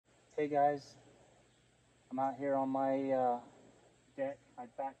Hey guys, I'm out here on my deck, my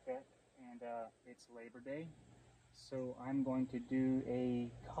back deck, and it's Labor Day, so I'm going to do a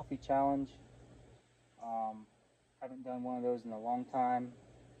coffee challenge. Haven't done one of those in a long time,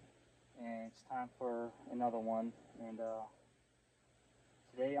 and it's time for another one. And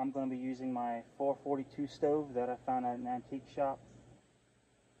today I'm going to be using my 442 stove that I found at an antique shop,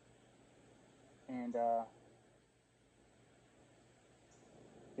 and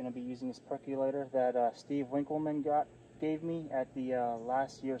going to be using this percolator that Steve Winkleman gave me at the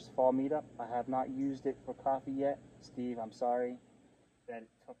last year's fall meetup. I have not used it for coffee yet. Steve, I'm sorry that it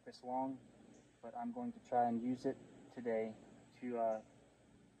took this long, but I'm going to try and use it today to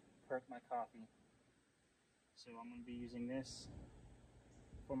perk my coffee. So I'm going to be using this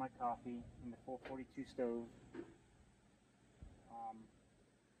for my coffee in the 442 stove.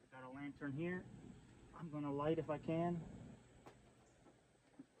 I've got a lantern here. I'm going to light if I can.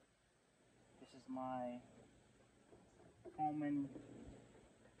 This is my Coleman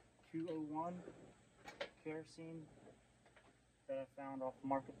 201 kerosene that I found off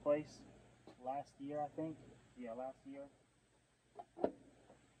Marketplace last year, I think. Yeah, last year.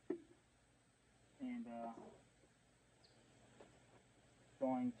 And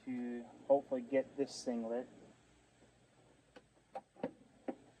going to hopefully get this thing lit.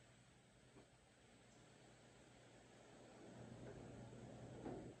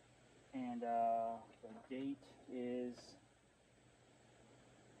 And the date is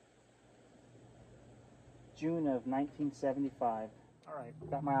June of 1975. All right,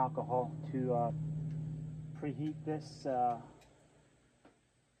 got my alcohol to preheat this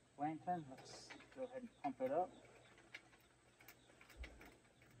lantern. Let's go ahead and pump it up.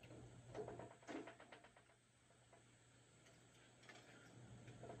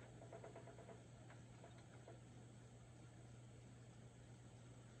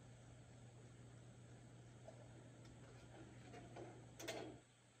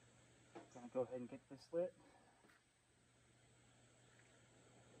 Gonna go ahead and get this lit.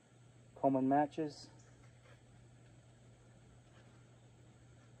 Coleman matches.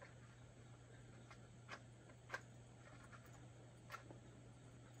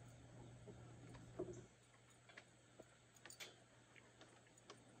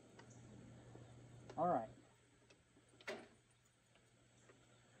 All right.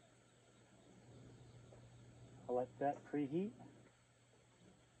 I'll let that preheat.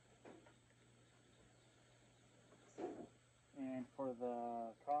 And for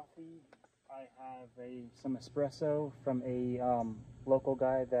the coffee, I have some espresso from a local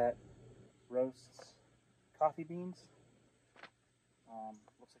guy that roasts coffee beans.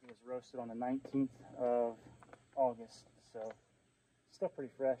 Looks like it was roasted on the 19th of August, so still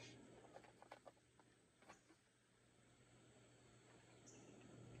pretty fresh.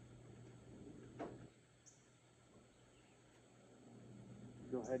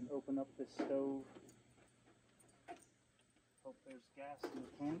 Go ahead and open up this stove. Hope there's gas in the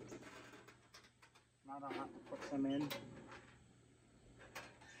tank. Now I'll have to put some in.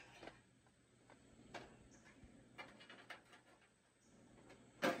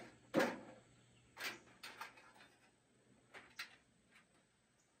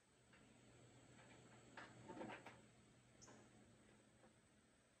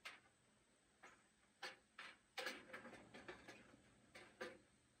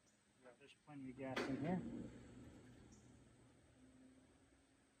 There's plenty of gas in here.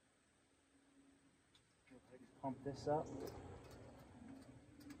 Go ahead and pump this up.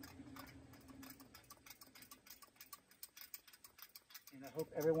 And I hope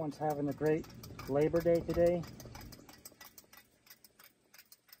everyone's having a great Labor Day today.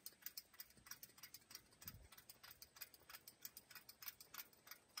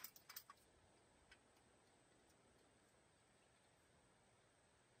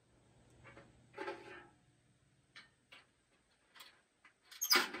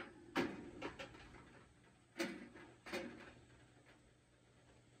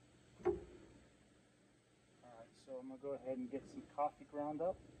 So I'm going to go ahead and get some coffee ground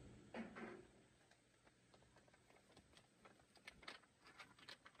up.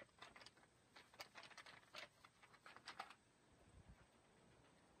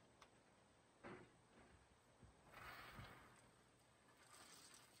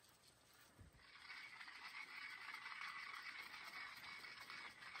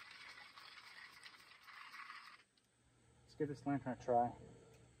 Let's give this lantern a try.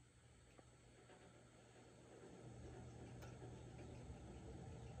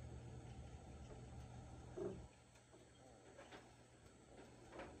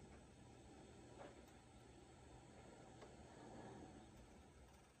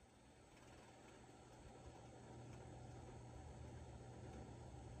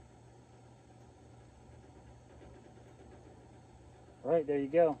 Alright, there you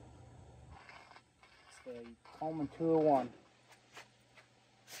go. It's the Coleman 201.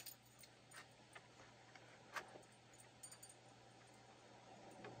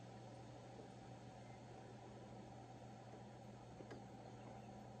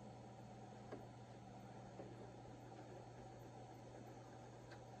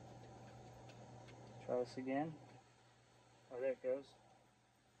 Try this again. Oh, there it goes.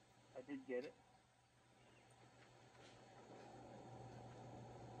 I did get it.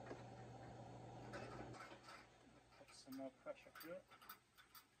 Put some more pressure through it.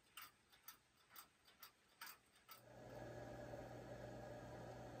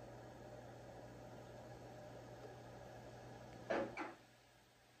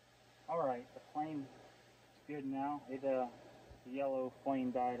 Alright, the flame is good now. The yellow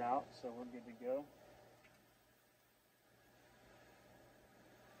flame died out, so we're good to go.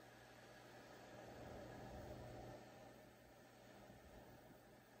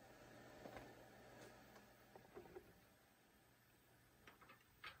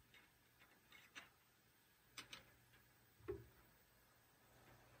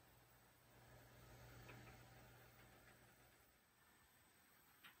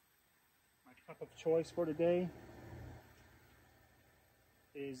 My cup of choice for today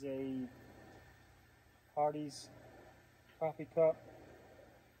is a Hardy's coffee cup.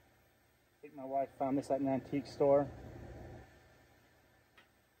 I think my wife found this at an antique store.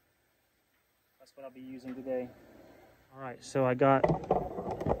 That's what I'll be using today. Alright, so I got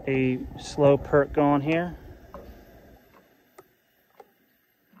a slow perk going here.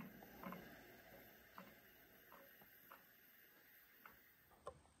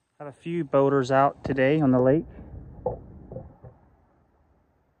 Have a few boaters out today on the lake.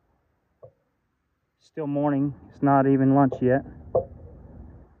 Still morning, it's not even lunch yet.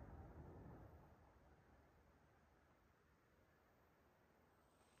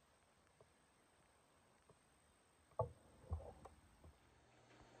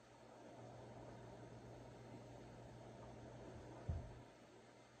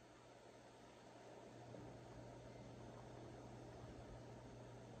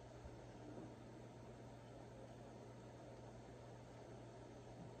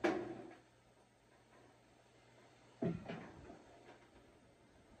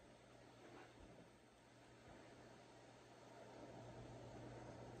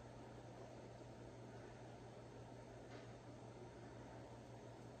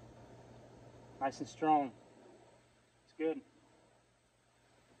 Nice and strong. It's good.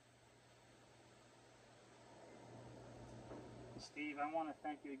 Steve, I want to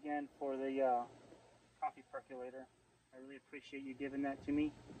thank you again for the coffee percolator. I really appreciate you giving that to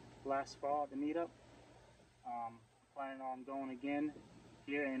me last fall at the meetup. I'm planning on going again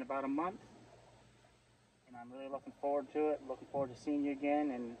here in about a month, and I'm really looking forward to it. Looking forward to seeing you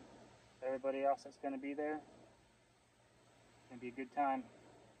again and everybody else that's going to be there. It's going to be a good time.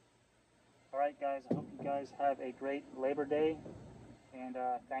 Alright guys, I hope you guys have a great Labor Day, and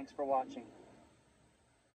thanks for watching.